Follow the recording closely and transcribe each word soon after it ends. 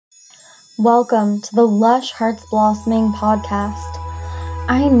Welcome to the Lush Hearts Blossoming podcast.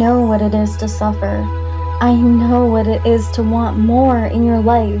 I know what it is to suffer. I know what it is to want more in your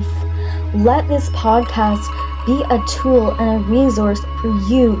life. Let this podcast be a tool and a resource for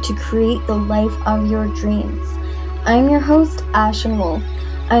you to create the life of your dreams. I'm your host, Ashen Wolf.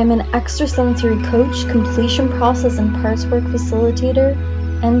 I am an extrasensory coach, completion process and parts work facilitator,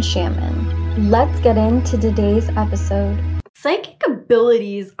 and shaman. Let's get into today's episode. Psychic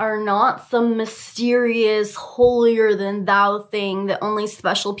abilities are not some mysterious, holier-than-thou thing that only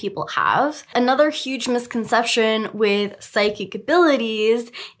special people have. Another huge misconception with psychic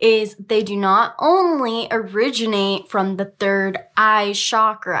abilities is they do not only originate from the third eye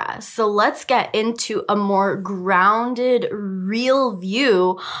chakra. So let's get into a more grounded, real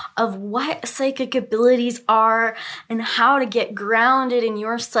view of what psychic abilities are and how to get grounded in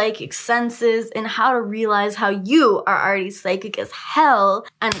your psychic senses and how to realize how you are already psychic as hell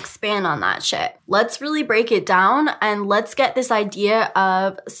and expand on that shit. Let's really break it down and let's get this idea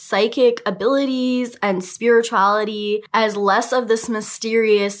of psychic abilities and spirituality as less of this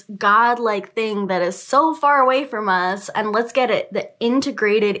mysterious godlike thing that is so far away from us, and let's get it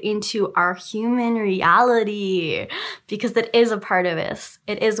integrated into our human reality because it is a part of us.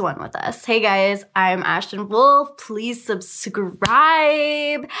 It is one with us. Hey guys, I'm Ashton Wolf. Please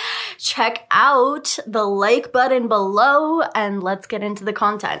subscribe. Check out the like button below and let's get into the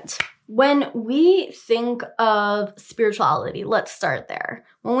content. When we think of spirituality, let's start there.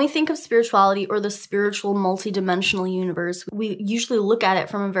 When we think of spirituality or the spiritual multidimensional universe, we usually look at it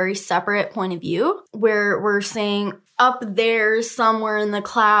from a very separate point of view, where we're saying up there somewhere in the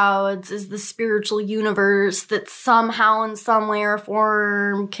clouds is the spiritual universe that somehow in some way or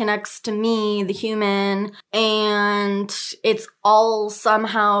form connects to me, the human, and it's all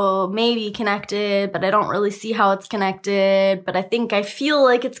somehow maybe connected, but I don't really see how it's connected, but I feel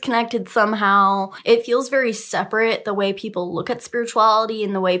like it's connected somehow. It feels very separate, the way people look at spirituality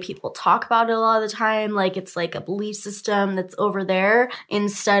and the way people talk about it a lot of the time, like it's like a belief system that's over there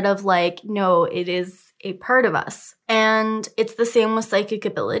instead of like, no, it is a part of us. And it's the same with psychic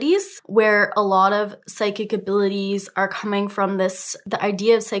abilities, where a lot of psychic abilities are coming from the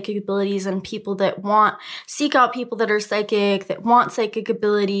idea of psychic abilities and people that seek out people that are psychic, that want psychic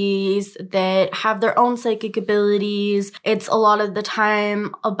abilities, that have their own psychic abilities. It's a lot of the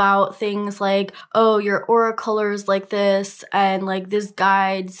time about things like, oh, your aura color is like this, and like this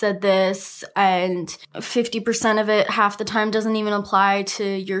guide said this, and 50% of it half the time doesn't even apply to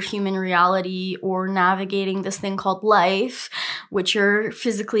your human reality or navigating this thing called life, which you're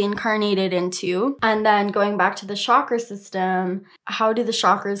physically incarnated into. And then going back to the chakra system, how do the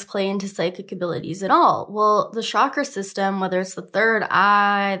chakras play into psychic abilities at all? Well, the chakra system, whether it's the third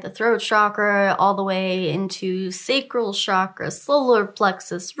eye, the throat chakra, all the way into sacral chakra, solar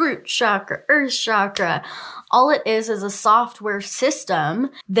plexus, root chakra, earth chakra, all it is a software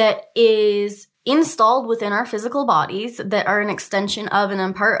system that is installed within our physical bodies that are an extension of and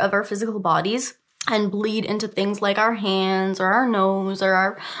a part of our physical bodies and bleed into things like our hands or our nose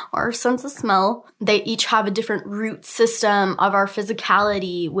or our sense of smell. They each have a different root system of our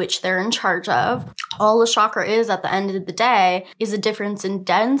physicality, which they're in charge of. All the chakra is at the end of the day is a difference in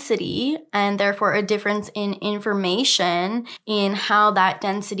density and therefore a difference in information in how that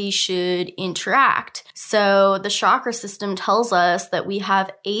density should interact. So the chakra system tells us that we have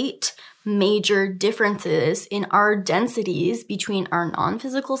 8 major differences in our densities between our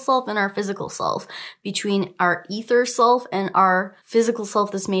non-physical self and our physical self, between our ether self and our physical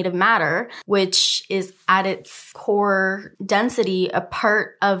self that's made of matter, which is at its core density a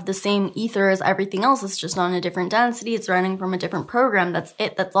part of the same ether as everything else. It's just on a different density. It's running from a different program. That's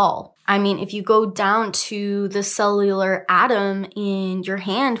it. That's all. I mean, if you go down to the cellular atom in your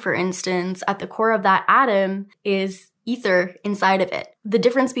hand, for instance, at the core of that atom is ether inside of it. The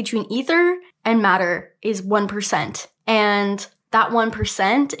difference between ether and matter is 1%. And that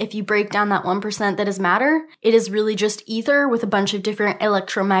 1%, if you break down that 1% that is matter, it is really just ether with a bunch of different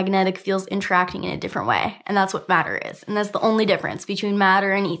electromagnetic fields interacting in a different way. And that's what matter is. And that's the only difference between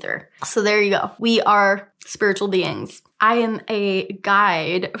matter and ether. So there you go. We are spiritual beings. I am a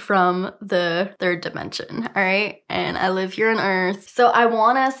guide from the third dimension, all right? And I live here on Earth. So I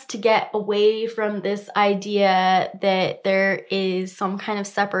want us to get away from this idea that there is some kind of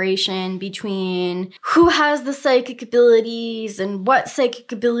separation between who has the psychic abilities and what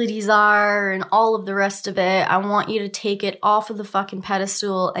psychic abilities are and all of the rest of it. I want you to take it off of the fucking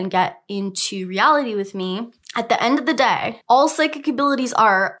pedestal and get into reality with me At the end of the day, all psychic abilities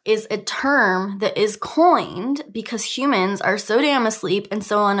is a term that is coined because humans are so damn asleep and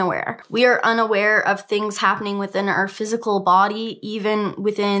so unaware. We are unaware of things happening within our physical body, even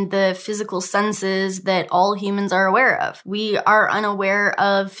within the physical senses that all humans are aware of. We are unaware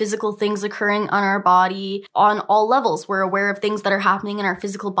of physical things occurring on our body on all levels. We're aware of things that are happening in our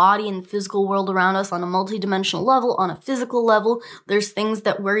physical body and the physical world around us on a multidimensional level, on a physical level. There's things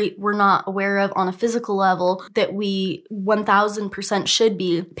that we're not aware of on a physical level that we 1000% should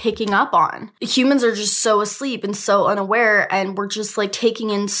be picking up on. Humans are just so asleep and so unaware, and we're just like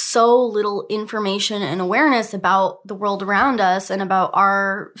taking in so little information and awareness about the world around us and about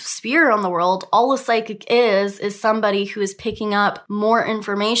our sphere on the world. All a psychic is somebody who is picking up more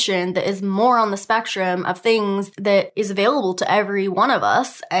information that is more on the spectrum of things that is available to every one of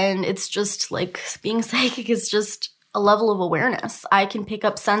us. And it's just like being psychic is just a level of awareness. I can pick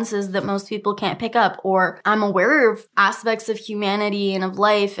up senses that most people can't pick up, or I'm aware of aspects of humanity and of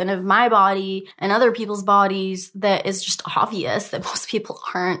life and of my body and other people's bodies that is just obvious that most people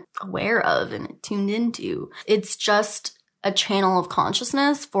aren't aware of and tuned into. It's just a channel of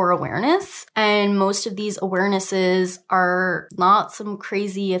consciousness for awareness. And most of these awarenesses are not some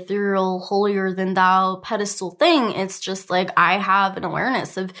crazy ethereal holier than thou pedestal thing. It's just like, I have an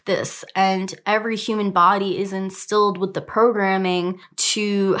awareness of this, and every human body is instilled with the programming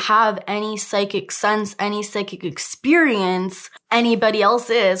to have any psychic sense, any psychic experience anybody else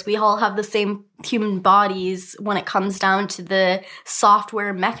is. We all have the same human bodies when it comes down to the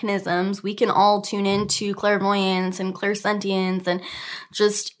software mechanisms. We can all tune into clairvoyance and clairsentience, and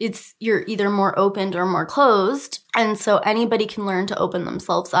just you're either more opened or more closed. And so anybody can learn to open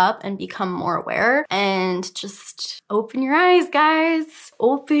themselves up and become more aware, and just open your eyes, guys.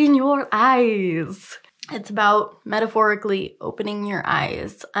 Open your eyes. It's about metaphorically opening your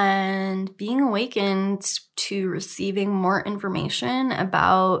eyes and being awakened to receiving more information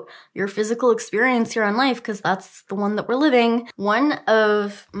about your physical experience here on life, because that's the one that we're living. One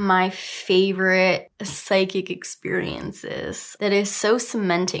of my favorite psychic experiences that is so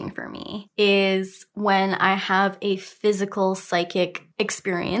cementing for me is when I have a physical psychic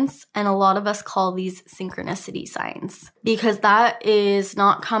experience, and a lot of us call these synchronicity signs, because that is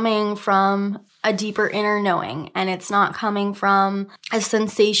not coming from a deeper inner knowing, and it's not coming from a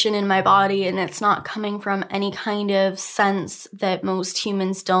sensation in my body, and it's not coming from any kind of sense that most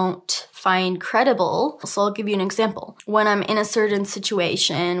humans don't find credible. So I'll give you an example. When I'm in a certain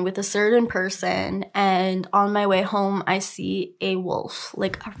situation with a certain person, and on my way home, I see a wolf,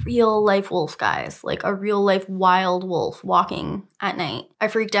 like a real life wolf, guys, like a real life wild wolf walking at night. I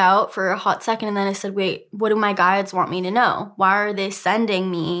freaked out for a hot second, and then I said, wait, what do my guides want me to know? Why are they sending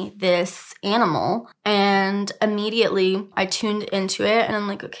me this animal? And immediately I tuned into it, and I'm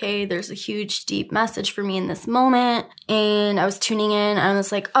like, okay, there's a huge deep message for me in this moment. And I was tuning in, and I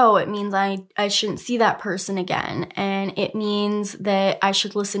was like, oh, it means I shouldn't see that person again. And it means that I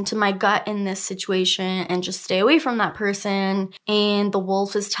should listen to my gut in this situation and just stay away from that person. And the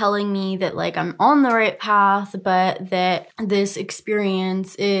wolf is telling me that like I'm on the right path, but that this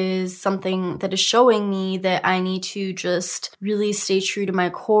experience is something that is showing me that I need to just really stay true to my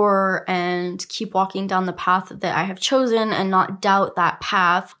core and keep walking down the path that I have chosen and not doubt that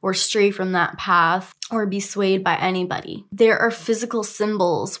path or stray from that path or be swayed by anybody. There are physical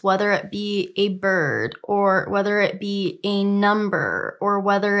symbols, whether it be a bird or whether it be a number or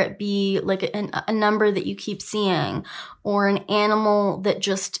whether it be like a number that you keep seeing or an animal that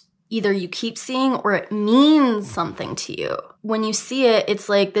just either you keep seeing or it means something to you. When you see it, it's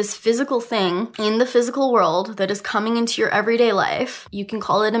like this physical thing in the physical world that is coming into your everyday life. You can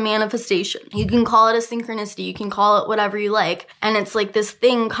call it a manifestation. You can call it a synchronicity. You can call it whatever you like. And it's like this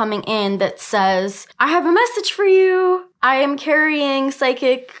thing coming in that says, I have a message for you. I am carrying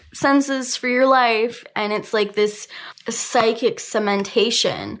psychic senses for your life. And it's like this psychic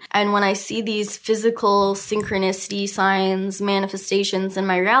cementation. And when I see these physical synchronicity signs, manifestations in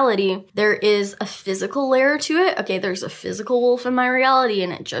my reality, there is a physical layer to it. Okay, there's a physical wolf in my reality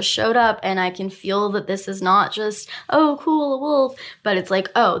and it just showed up, and I can feel that this is not just, oh, cool, a wolf, but it's like,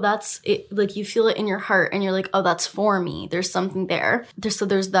 oh, that's it. Like you feel it in your heart and you're like, oh, that's for me. There's something there. So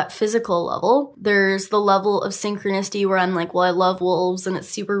there's that physical level. There's the level of synchronicity where I'm like, well, I love wolves and it's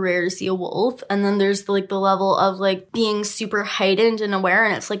super rare to see a wolf. And then there's the level of like being super heightened and aware,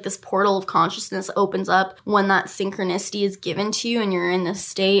 and it's like this portal of consciousness opens up when that synchronicity is given to you and you're in this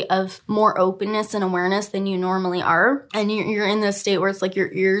state of more openness and awareness than you normally are, and you're in this state where it's like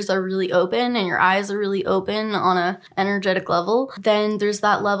your ears are really open and your eyes are really open on a energetic level, then there's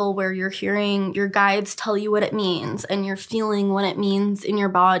that level where you're hearing your guides tell you what it means, and you're feeling what it means in your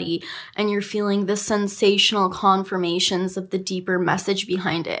body, and you're feeling the sensational confirmations of the deeper message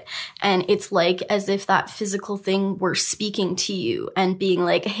behind it. And it's like as if that physical thing were speaking to you and being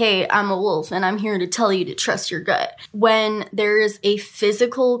like, hey, I'm a wolf and I'm here to tell you to trust your gut. When there is a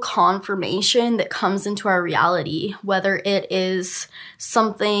physical confirmation that comes into our reality, whether it is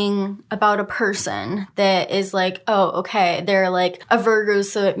something about a person that is like, oh, okay, they're like a Virgo,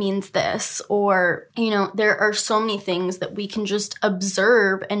 so it means this, or, you know, there are so many things that we can just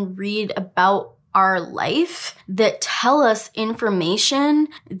observe and read about our life that tell us information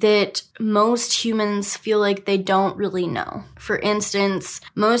that most humans feel like they don't really know. For instance,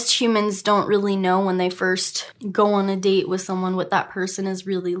 most humans don't really know when they first go on a date with someone what that person is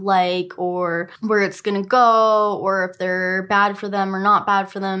really like, or where it's gonna go, or if they're bad for them or not bad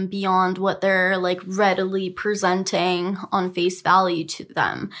for them beyond what they're like readily presenting on face value to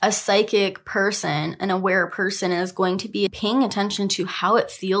them. A psychic person, an aware person, is going to be paying attention to how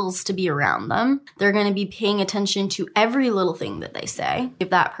it feels to be around them. They're going to be paying attention to every little thing that they say.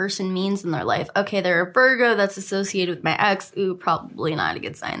 If that person means in their life, okay, they're a Virgo, that's associated with my ex, ooh, probably not a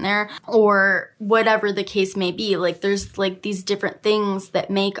good sign there. Or whatever the case may be, like there's like these different things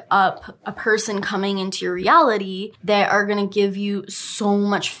that make up a person coming into your reality that are going to give you so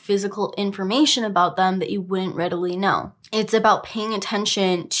much physical information about them that you wouldn't readily know. It's about paying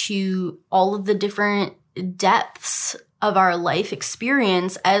attention to all of the different depths of our life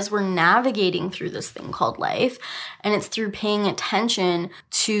experience as we're navigating through this thing called life. And it's through paying attention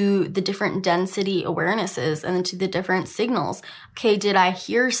to the different density awarenesses and to the different signals. Okay, did I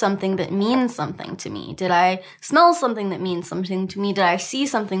hear something that means something to me? Did I smell something that means something to me? Did I see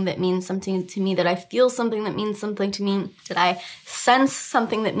something that means something to me? Did I feel something that means something to me? Did I sense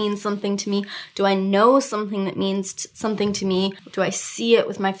something that means something to me? Do I know something that means something to me? Do I see it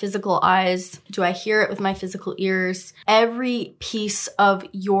with my physical eyes? Do I hear it with my physical ears? Every piece of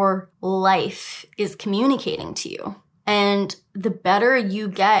your life is communicating to you. And the better you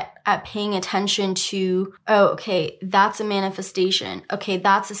get at paying attention to, oh, okay, that's a manifestation. Okay,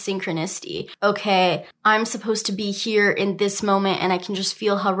 that's a synchronicity. Okay, I'm supposed to be here in this moment and I can just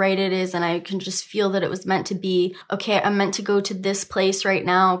feel how right it is and I can just feel that it was meant to be. Okay, I'm meant to go to this place right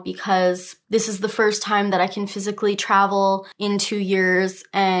now because this is the first time that I can physically travel in 2 years,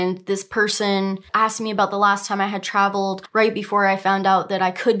 and this person asked me about the last time I had traveled right before I found out that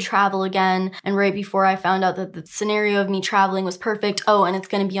I could travel again, and right before I found out that the scenario of me traveling was perfect. Oh, and it's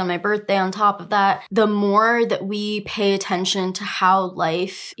going to be on my birthday on top of that. The more that we pay attention to how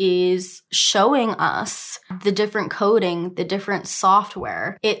life is showing us the different coding, the different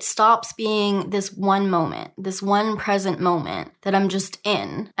software, it stops being this one moment, this one present moment that I'm just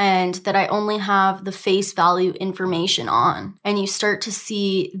in and that I only have the face value information on. And you start to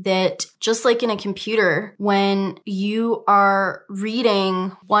see that just like in a computer, when you are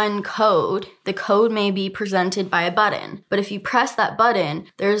reading one code, the code may be presented by a button. But if you press that button,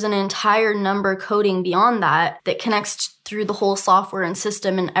 there's an entire number coding beyond that that connects through the whole software and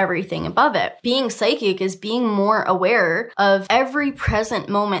system and everything above it. Being psychic is being more aware of every present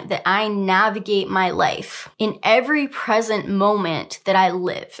moment that I navigate my life, in every present moment that I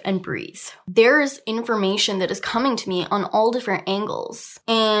live and breathe. There's information that is coming to me on all different angles.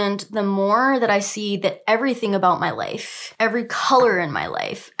 And the more that I see that everything about my life, every color in my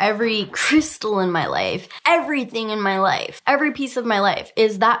life, every crystal in my life, everything in my life, every piece of my life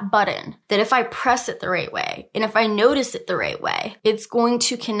is that button that if I press it the right way, and if I notice it the right way, it's going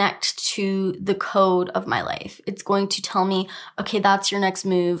to connect to the code of my life. It's going to tell me, okay, that's your next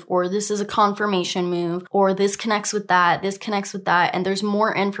move, or this is a confirmation move, or this connects with that, and there's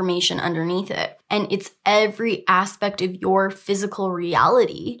more information underneath it. And it's every aspect of your physical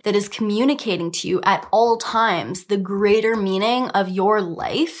reality that is communicating to you at all times the greater meaning of your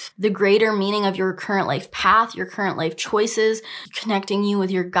life, the greater meaning of your current life path, your current life choices, connecting you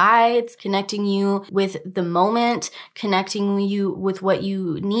with your guides, connecting you with the moment, connecting you with what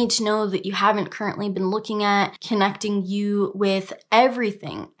you need to know that you haven't currently been looking at, connecting you with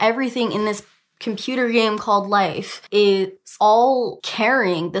everything in this computer game called life is all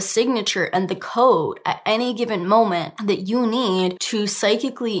carrying the signature and the code at any given moment that you need to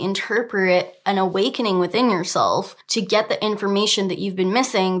psychically interpret an awakening within yourself to get the information that you've been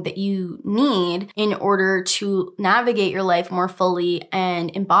missing that you need in order to navigate your life more fully and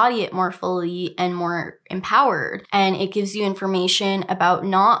embody it more fully and more empowered. And it gives you information about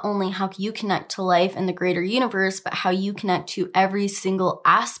not only how you connect to life and the greater universe, but how you connect to every single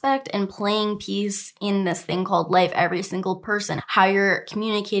aspect and playing piece piece in this thing called life, every single person, how you're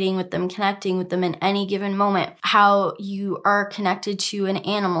communicating with them, connecting with them in any given moment, how you are connected to an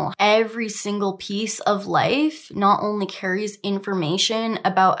animal. Every single piece of life not only carries information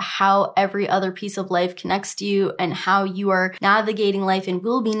about how every other piece of life connects to you and how you are navigating life and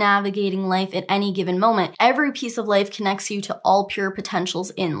will be navigating life at any given moment. Every piece of life connects you to all pure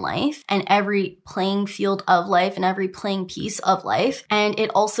potentials in life and every playing field of life and every playing piece of life. And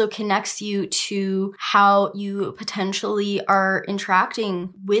it also connects you to how you potentially are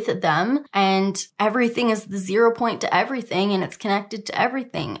interacting with them. And everything is the 0 point to everything, and it's connected to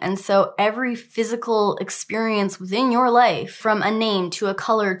everything. And so every physical experience within your life, from a name to a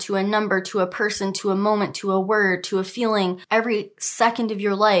color to a number to a person to a moment to a word to a feeling, every second of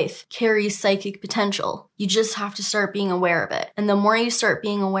your life carries psychic potential. You just have to start being aware of it. And the more you start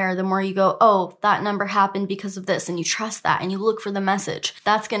being aware, the more you go, oh, that number happened because of this. And you trust that and you look for the message.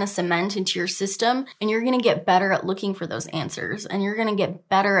 That's going to cement into your system, and you're going to get better at looking for those answers, and you're going to get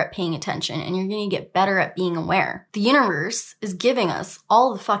better at paying attention, and you're going to get better at being aware. The universe is giving us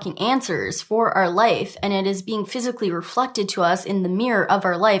all the fucking answers for our life, and it is being physically reflected to us in the mirror of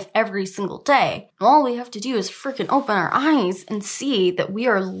our life every single day. All we have to do is freaking open our eyes and see that we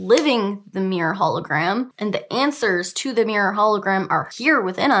are living the mirror hologram, and the answers to the mirror hologram are here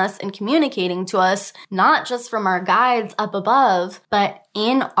within us and communicating to us, not just from our guides up above, but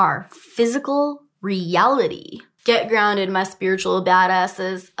in our physical reality. Get grounded, my spiritual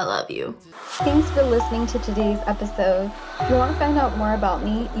badasses. I love you. Thanks for listening to today's episode. If you want to find out more about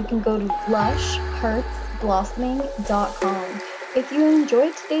me, you can go to lushheartsblossoming.com. If you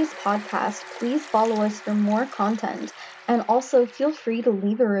enjoyed today's podcast, please follow us for more content. And also feel free to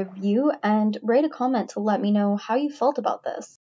leave a review and write a comment to let me know how you felt about this.